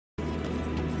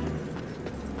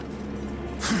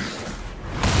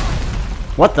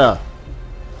What the?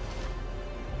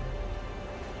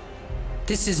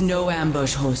 This is no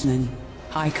ambush, horseman.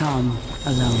 I come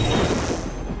alone.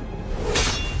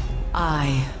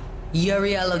 I,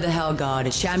 Uriel of the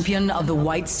Hellguard, champion of the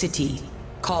White City,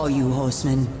 call you,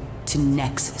 horseman, to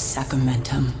Nex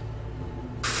Sacramentum.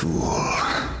 Fool.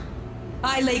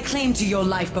 I lay claim to your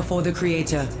life before the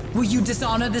Creator. Will you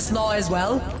dishonor this law as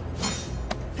well?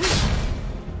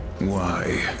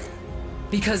 Why?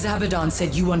 Because Abaddon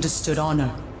said you understood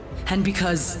honor, and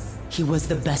because he was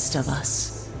the best of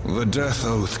us. The death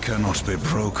oath cannot be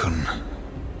broken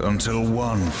until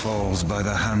one falls by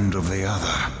the hand of the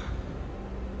other.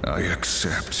 I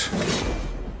accept.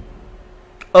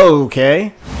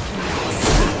 Okay.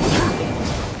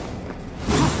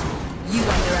 You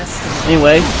underestimate.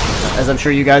 Anyway, as I'm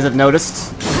sure you guys have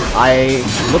noticed, I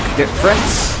look different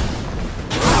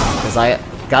because I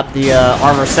got the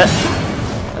armor set,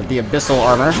 the abyssal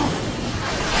armor.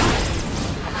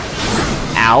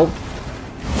 Ow.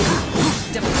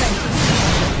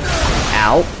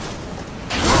 Ow.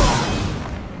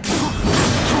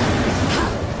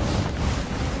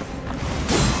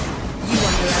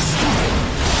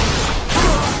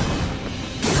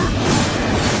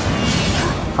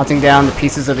 Hunting down the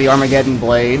pieces of the Armageddon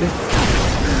blade.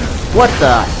 What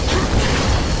the?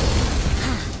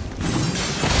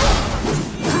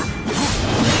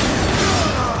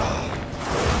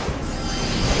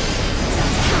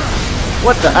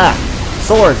 What the? Ah!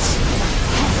 Swords!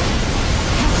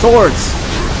 Swords!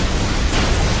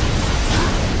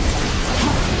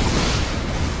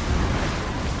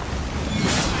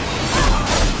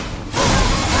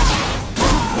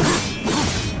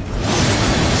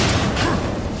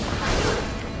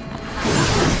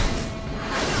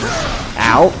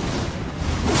 Ow.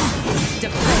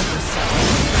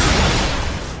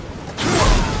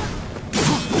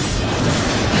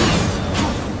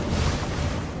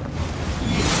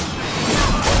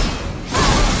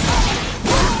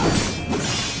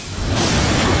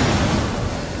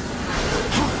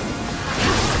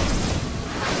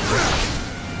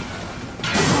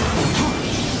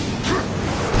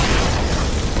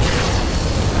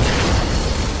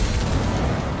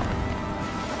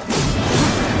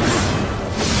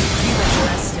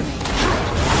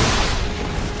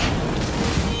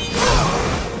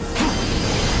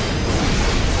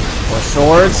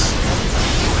 Swords.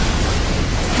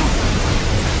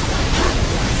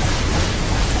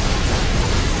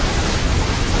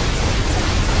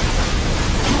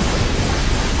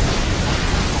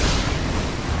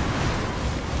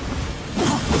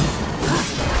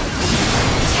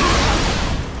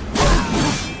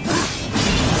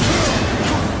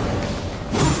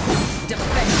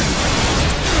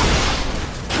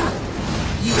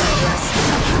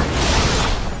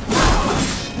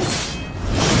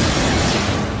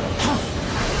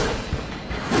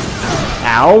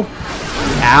 Ow.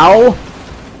 Ow.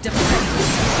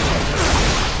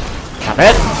 Stop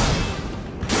it.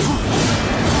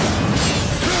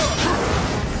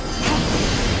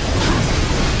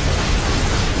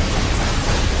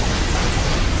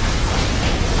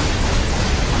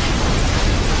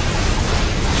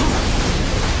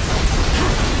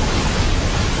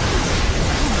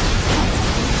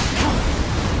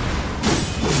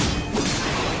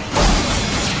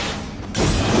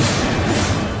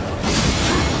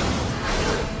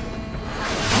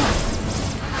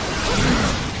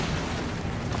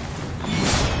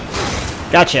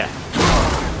 Gotcha.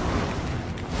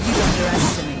 You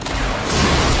underestimate.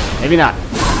 Maybe not.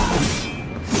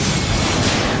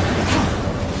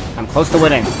 I'm close to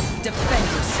winning. Defend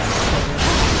yourself.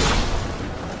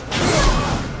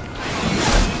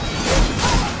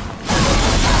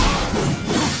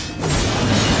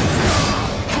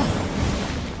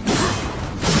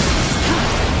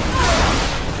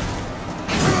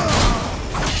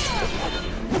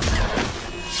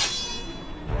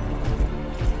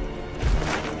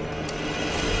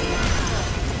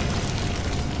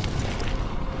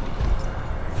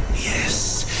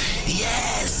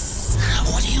 Yes!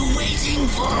 What are you waiting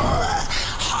for?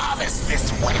 Harvest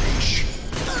this wench!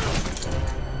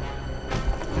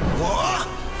 What?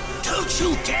 Don't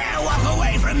you dare walk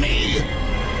away from me!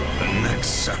 The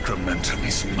next sacramentum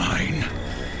is mine.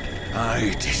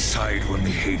 I decide when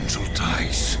the angel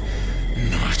dies,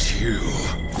 not you.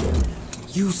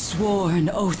 You swore an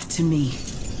oath to me.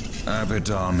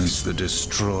 Abaddon is the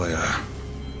destroyer.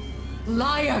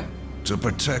 Liar! To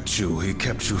protect you, he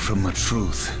kept you from the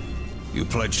truth. You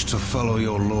pledged to follow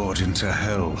your lord into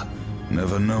hell,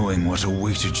 never knowing what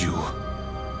awaited you,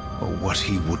 or what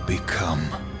he would become.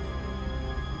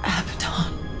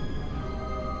 Abaddon.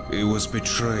 He was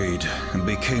betrayed and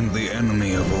became the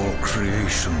enemy of all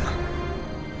creation.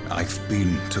 I've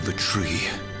been to the tree.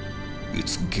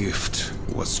 Its gift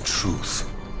was truth,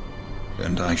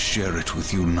 and I share it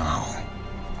with you now.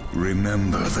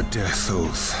 Remember the death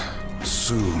oath.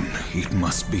 Soon it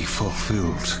must be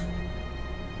fulfilled.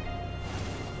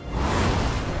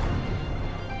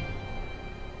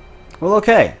 Well,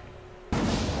 okay.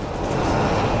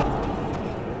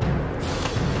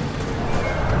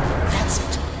 That's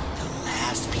it. The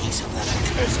last piece of that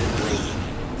accursed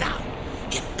blade. Now,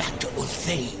 get back to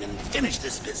Ulthane and finish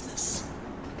this business.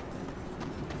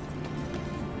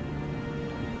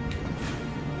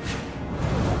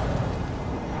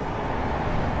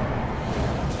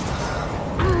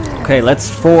 Okay, let's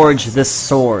forge this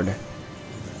sword.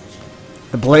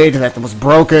 The blade that was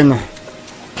broken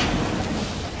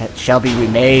shall be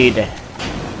remade.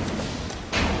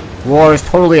 War is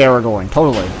totally Aragorn,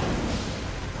 totally.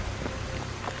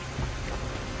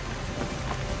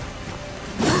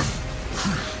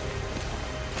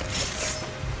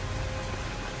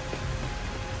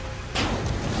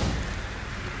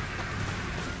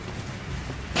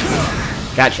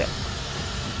 Gotcha.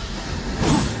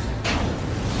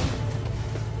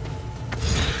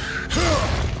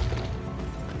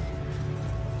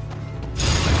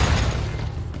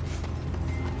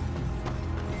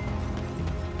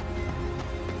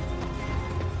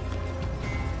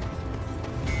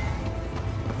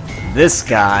 This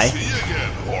guy. See you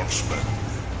again, Horseman.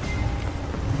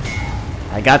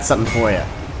 I got something for you.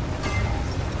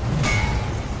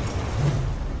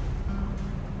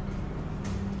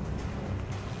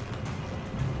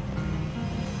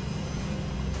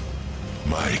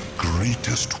 My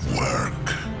greatest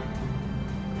work.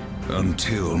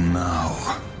 Until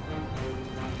now.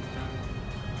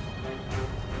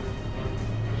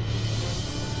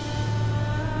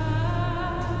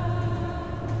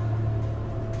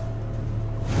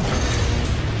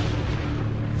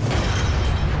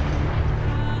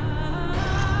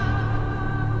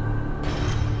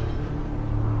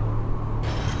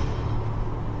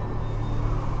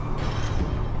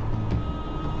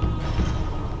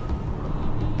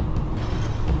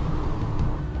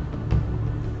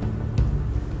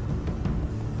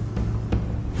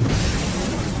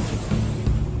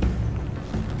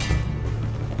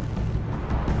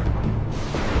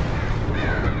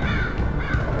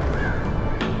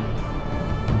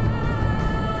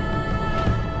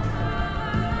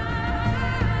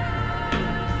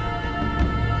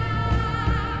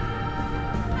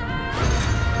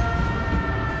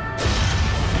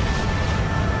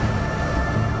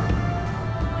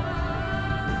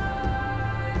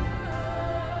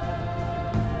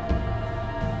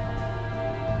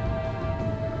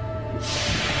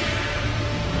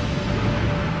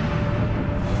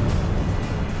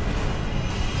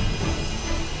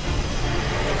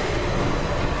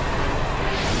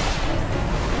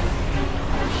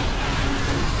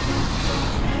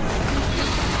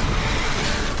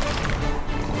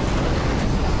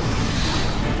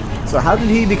 So how did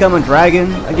he become a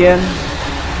dragon again?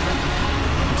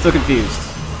 I'm still confused.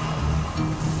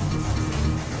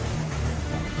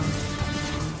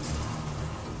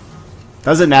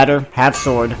 Doesn't matter. Half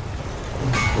sword.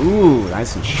 Ooh,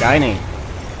 nice and shiny.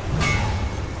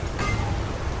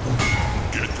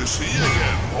 Good to see you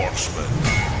again, Horseman.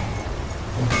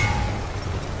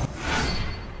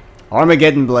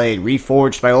 Armageddon Blade,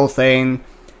 reforged by Ulthane.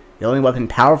 The only weapon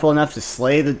powerful enough to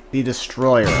slay the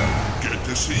Destroyer. Good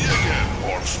to see you again,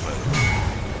 Horseman.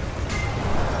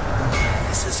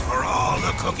 This is for all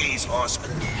the cookies,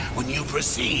 Horseman. When you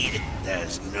proceed,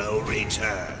 there's no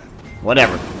return.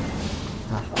 Whatever.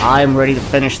 I'm ready to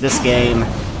finish this game.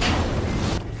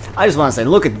 I just want to say,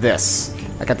 look at this.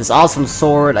 I got this awesome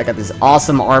sword. I got this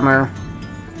awesome armor.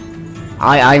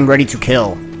 I'm ready to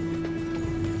kill.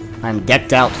 I'm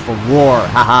decked out for war.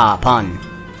 Haha, pun.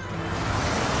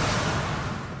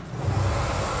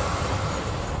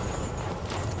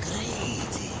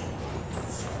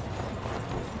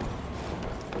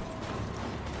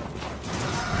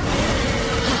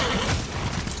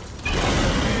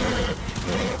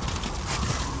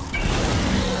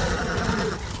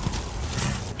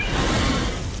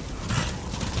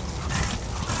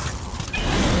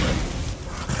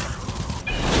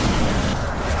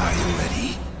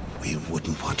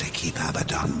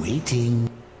 Waiting.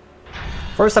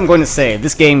 First, I'm going to say,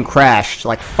 this game crashed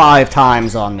like 5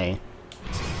 times on me.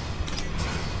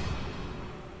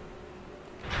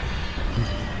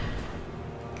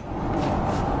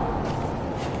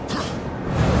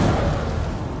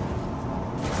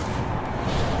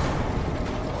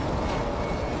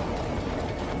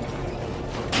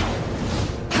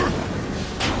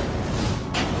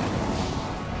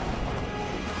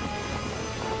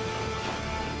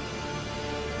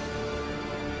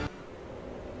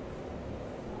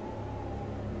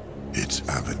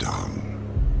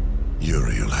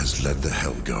 has led the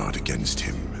Hellguard against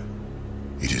him.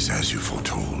 It is as you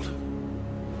foretold.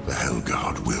 The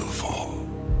Hellguard will fall.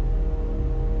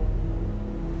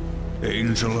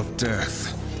 Angel of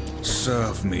Death,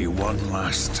 serve me one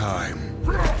last time.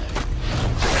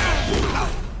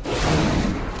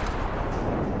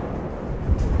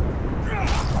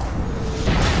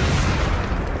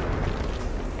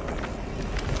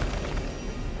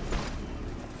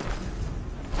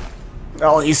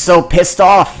 Oh, he's so pissed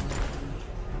off.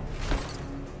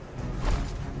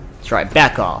 That's right,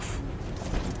 back off.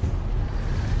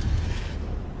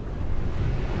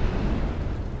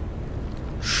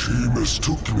 She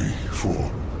mistook me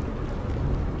for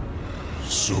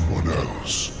someone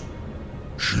else.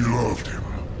 She loved him,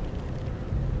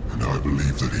 and I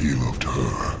believe that he loved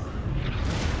her.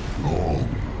 Long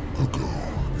ago,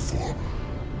 before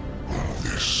all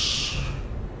this.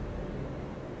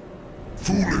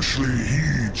 Foolishly,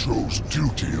 he chose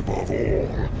duty above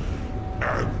all,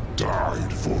 and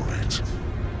died for it.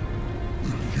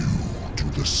 Will you do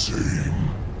the same?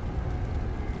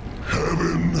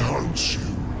 Heaven hunts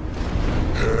you.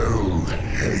 Hell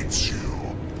hates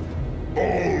you.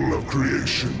 All of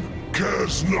creation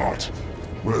cares not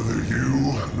whether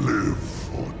you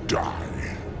live or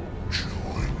die.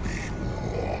 Join me,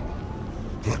 war.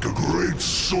 Like a great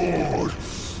sword,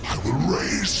 I will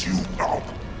raise you up,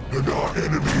 and our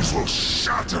enemies will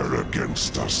shatter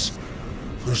against us.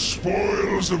 The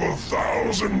spoils of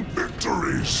 1,000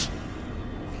 victories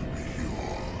will be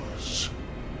yours.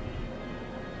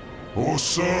 Or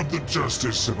serve the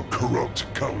justice of a corrupt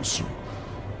council.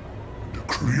 And a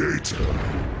creator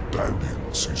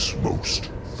abandons his most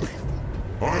faithful.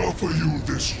 I offer you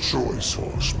this choice,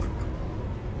 Horseman.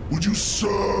 Would you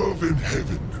serve in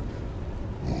heaven,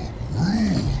 or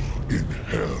rule in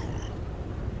hell?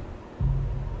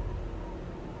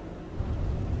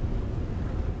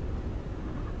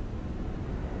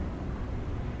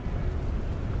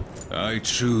 I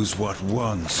choose what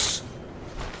once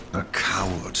a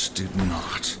coward did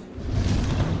not.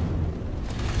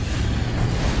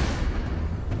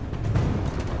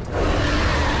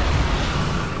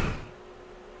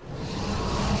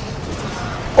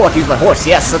 Oh, I can use my horse.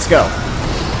 Yes, let's go.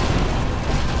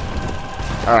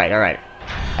 Alright, alright.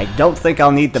 I don't think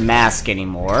I'll need the mask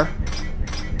anymore.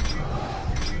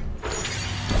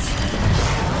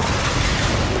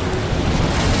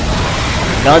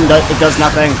 Gun it does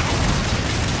nothing.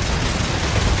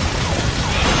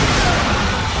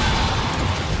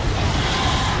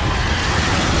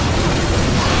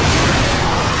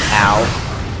 Ow.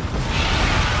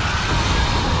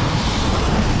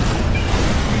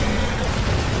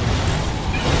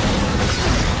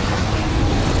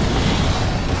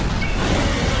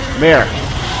 Come here.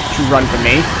 Don't you run from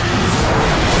me.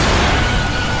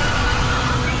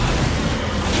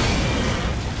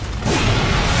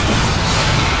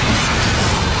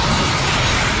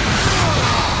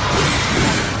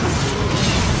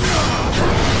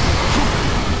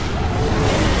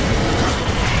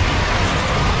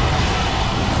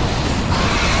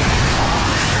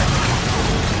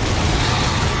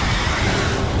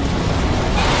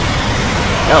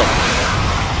 Go.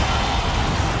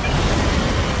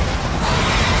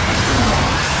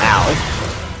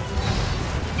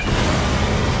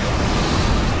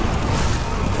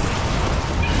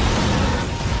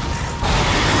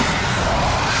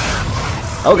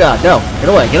 Oh god, no. Get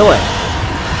away, get away.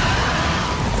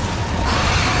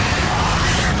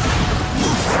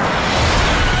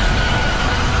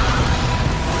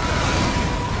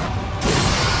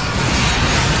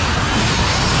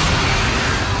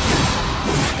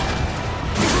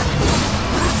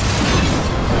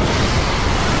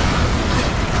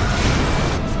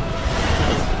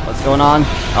 What's going on?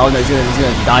 Oh no, he's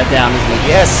gonna dive down, isn't he?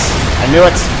 Yes! I knew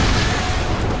it!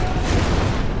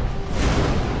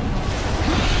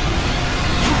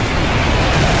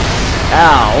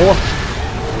 Ow!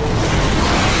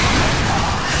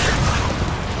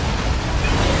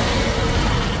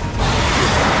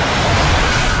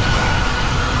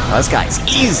 Oh, this guy's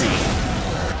easy!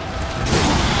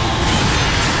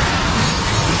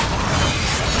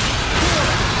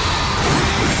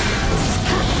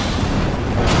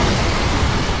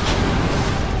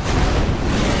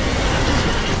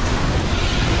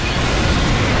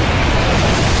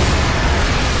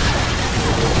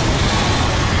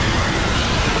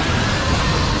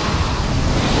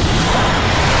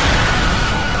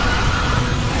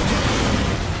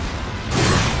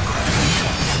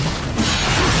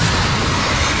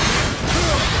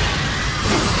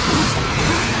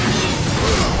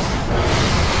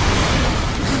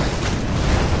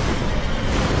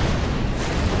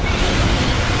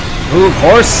 Move,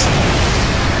 horse!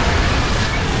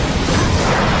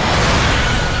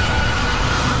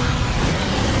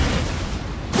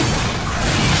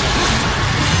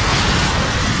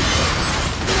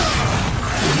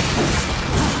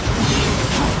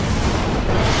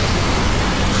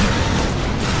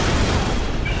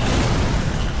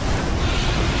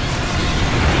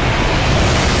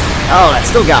 Oh, that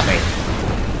still got me.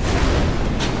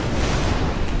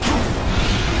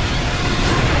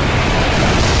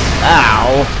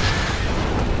 Ow.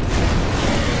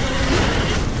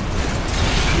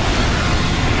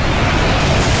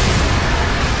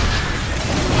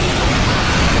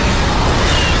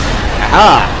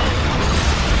 Aha!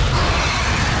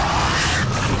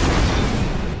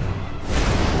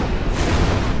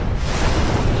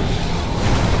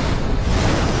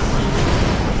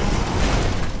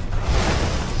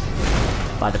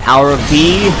 By the power of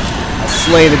B, I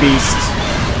slay the beast.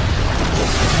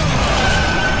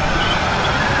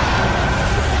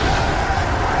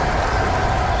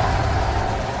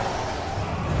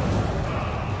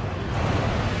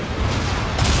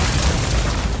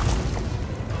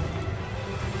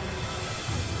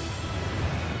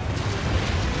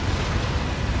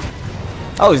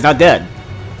 Oh, he's not dead.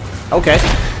 Okay.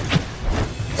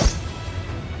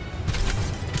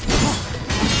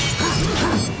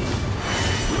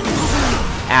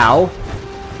 Ow.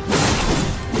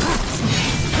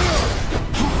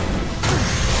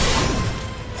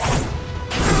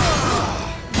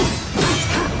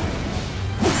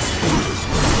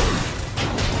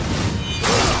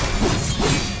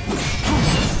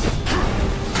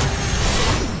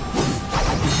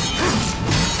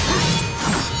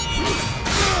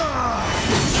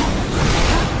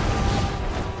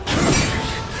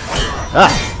 Ah.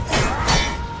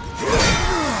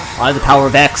 I have the power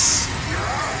of X.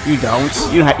 You don't.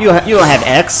 You don't have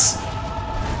X.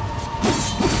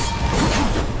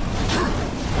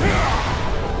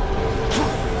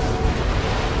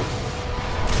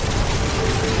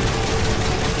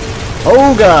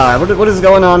 Oh god, what is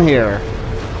going on here?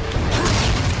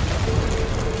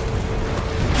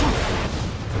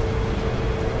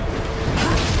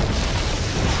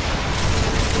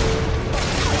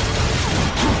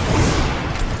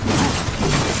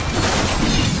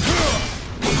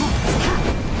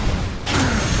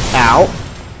 Ow.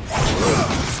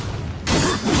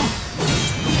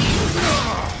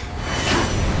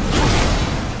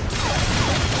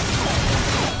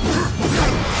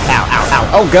 Ow, ow,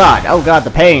 ow. Oh god,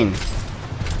 the pain.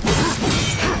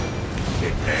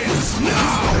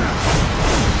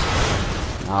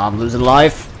 Oh, I'm losing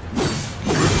life.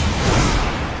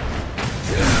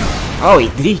 Oh,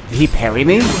 did he parry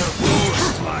me?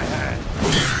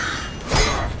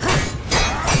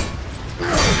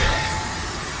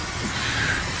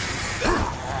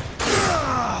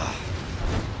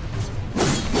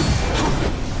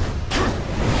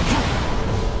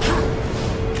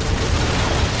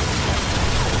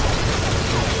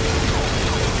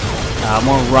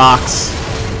 More rocks.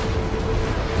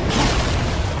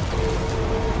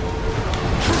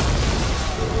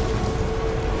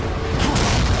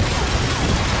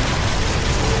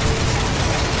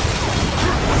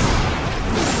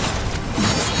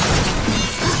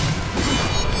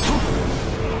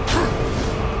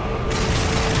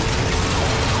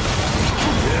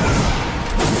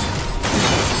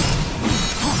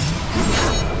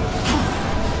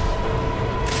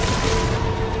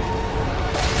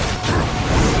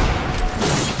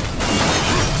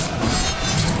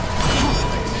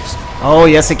 Oh,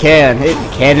 yes it can. It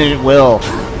can and it will.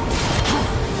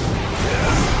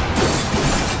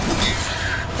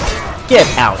 Get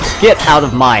out. Get out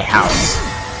of my house.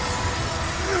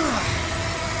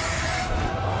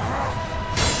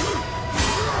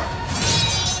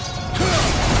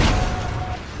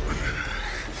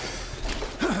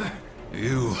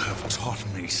 You have taught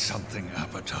me something,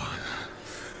 Abaddon.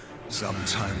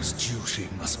 Sometimes duty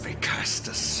must be cast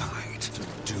aside to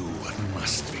do what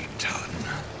must be done.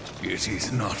 It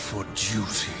is not for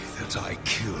duty that I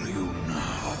kill you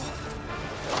now.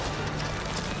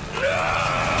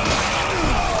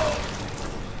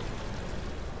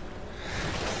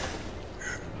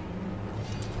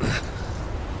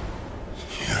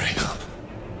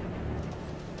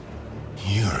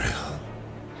 Uriel.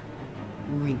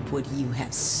 Reap what you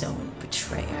have sown,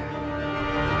 betrayer.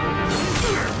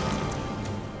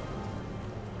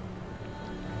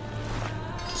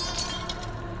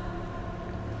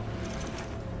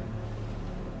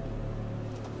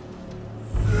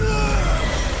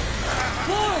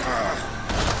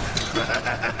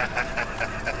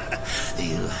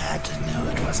 You had to know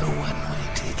it was a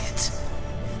one-way ticket.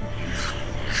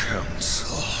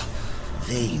 Council.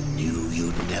 They knew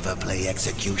you'd never play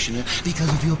executioner because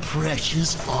of your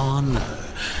precious honor.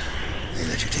 They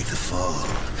let you take the fall.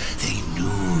 They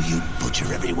knew you'd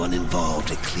butcher everyone involved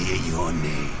to clear your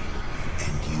name.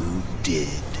 And you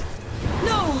did.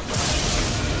 No!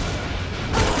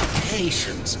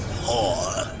 Patience,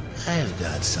 whore. I've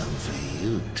got some for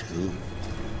you, too.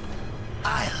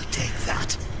 I'll take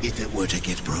that. If it were to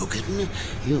get broken,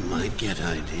 you might get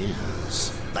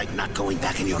ideas. Like not going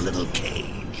back in your little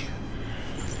cage.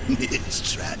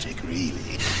 It's tragic,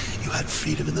 really. You had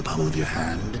freedom in the palm of your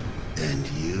hand, and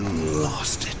you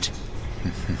lost it.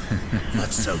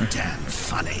 What's so damn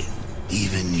funny?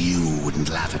 Even you wouldn't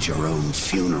laugh at your own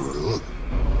funeral.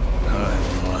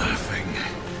 I'm laughing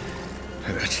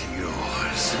at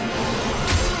yours.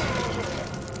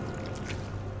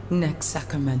 Next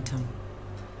Sacramentum.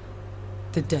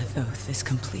 The death oath is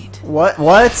complete. What?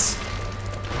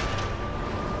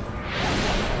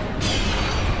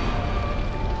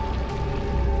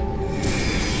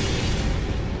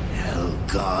 Hell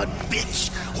God, bitch!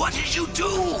 What did you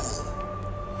do?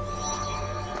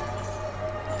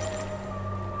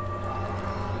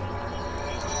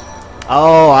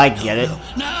 Oh, I get it.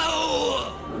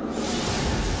 No!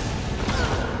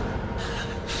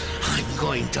 I'm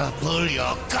going to pull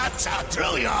your guts out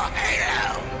through your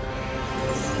halo!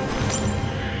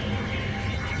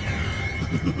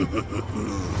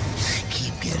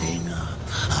 Keep getting up.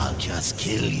 I'll just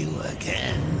kill you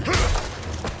again.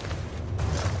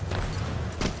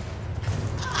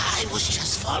 I was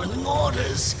just following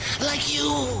orders, like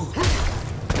you.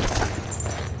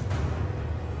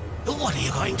 What are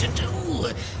you going to do?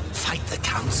 Fight the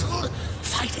council?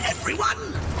 Fight everyone?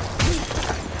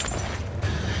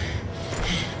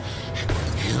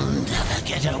 You'll never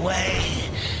get away.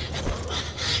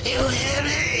 You hear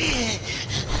me?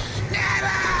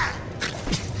 Never!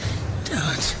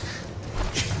 Don't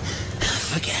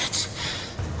forget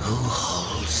who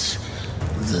holds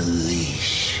the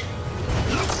leash.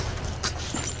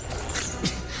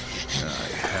 I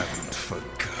haven't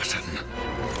forgotten.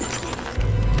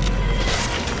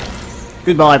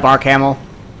 Goodbye, Bark Hamill.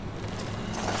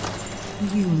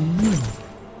 You knew.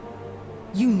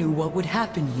 You knew what would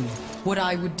happen to you, what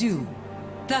I would do.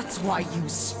 That's why you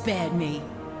spared me.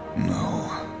 No.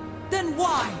 Then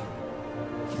why?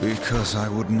 Because I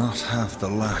would not have the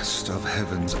last of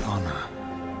heaven's honor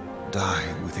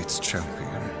die with its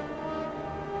champion.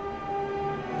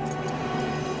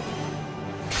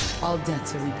 All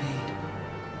debts are repaid.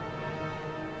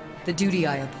 The duty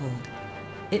I uphold,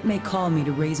 it may call me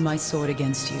to raise my sword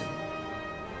against you.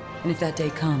 And if that day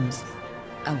comes,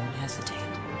 I won't hesitate.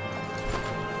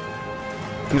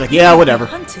 He's like, yeah, whatever.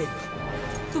 Hunted.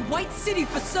 The White City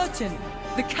for certain.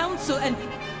 The Council, and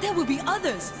there will be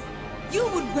others. You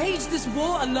would wage this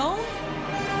war alone?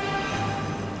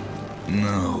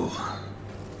 No.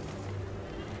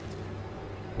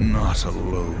 Not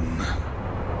alone.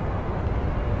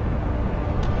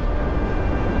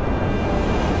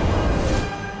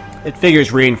 It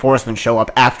figures reinforcements show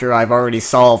up after I've already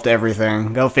solved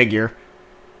everything. Go figure.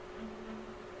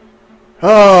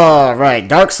 Alright,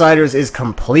 Darksiders is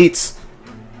complete.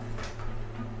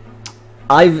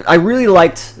 I really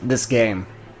liked this game.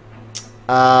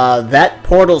 That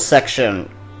portal section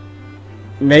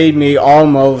made me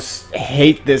almost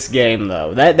hate this game,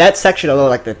 though. That section, although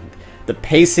like the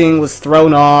pacing was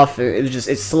thrown off,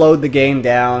 it slowed the game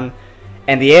down.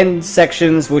 And the end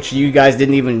sections, which you guys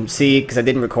didn't even see because I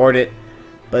didn't record it,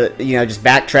 but you know, just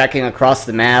backtracking across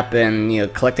the map and you know,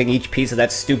 collecting each piece of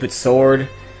that stupid sword.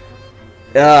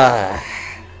 But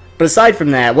aside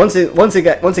from that, once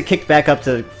it kicked back up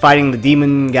to fighting the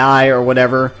demon guy or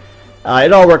whatever,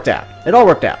 it all worked out.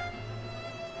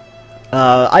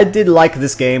 I did like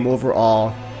this game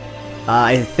overall.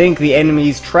 I think the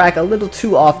enemies track a little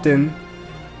too often.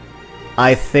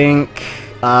 I think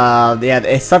yeah,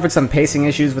 it suffered some pacing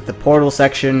issues with the portal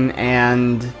section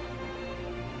and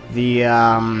the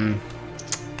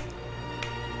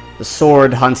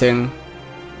sword hunting.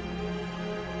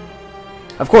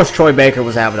 Of course, Troy Baker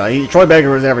was Abaddon. Troy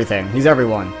Baker was everything. He's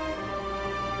everyone.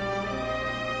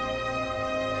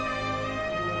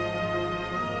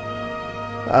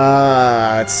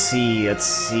 Let's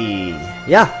see.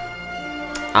 Yeah.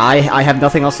 I have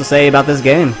nothing else to say about this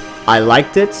game. I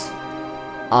liked it.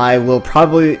 I will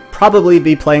probably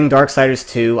be playing Darksiders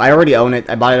 2. I already own it.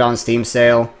 I bought it on Steam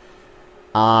sale.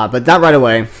 But not right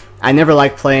away. I never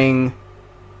like playing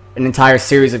an entire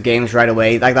series of games right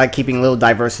away. I like keeping a little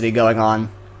diversity going on.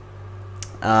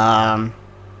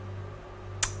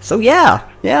 So yeah,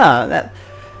 that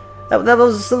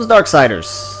was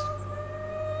Darksiders.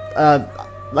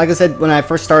 Like I said when I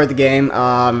first started the game,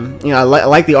 you know, I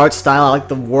like the art style, I like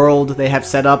the world they have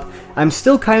set up. I'm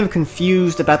still kind of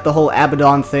confused about the whole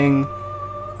Abaddon thing.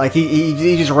 Like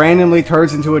he just randomly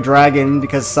turns into a dragon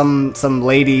because some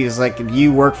lady is like,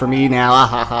 you work for me now, ah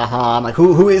ha ha ha. I'm like,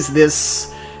 who is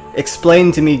this?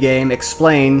 Explain to me, game,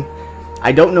 explain.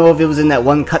 I don't know if it was in that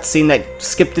one cutscene that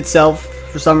skipped itself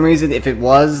for some reason. If it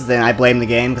was, then I blame the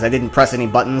game, because I didn't press any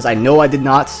buttons. I know I did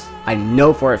not. I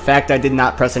know for a fact I did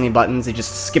not press any buttons. It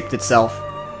just skipped itself.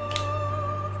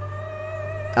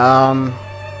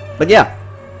 But yeah.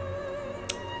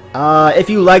 If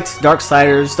you liked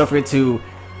Darksiders, don't forget to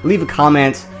leave a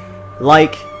comment,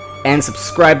 like, and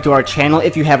subscribe to our channel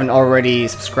if you haven't already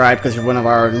subscribed, because you're one of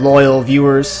our loyal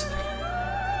viewers.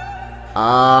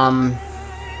 I'm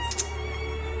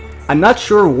not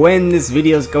sure when this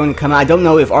video is going to come out. I don't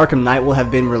know if Arkham Knight will have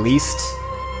been released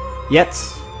yet.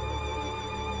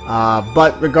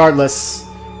 But regardless,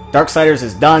 Darksiders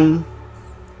is done.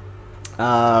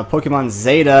 Pokemon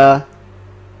Zeta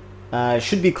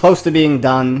should be close to being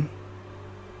done.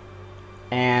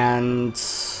 And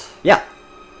yeah.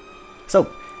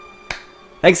 So,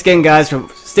 thanks again, guys, for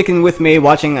sticking with me,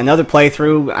 watching another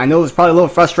playthrough. I know it was probably a little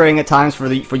frustrating at times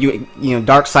for you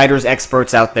Darksiders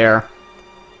experts out there.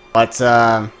 But,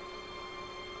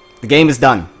 the game is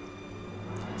done.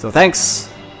 So thanks.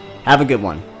 Have a good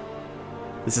one.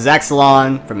 This is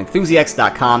Axalon from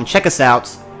Enthusiacs.com. Check us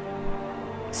out.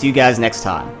 See you guys next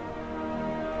time.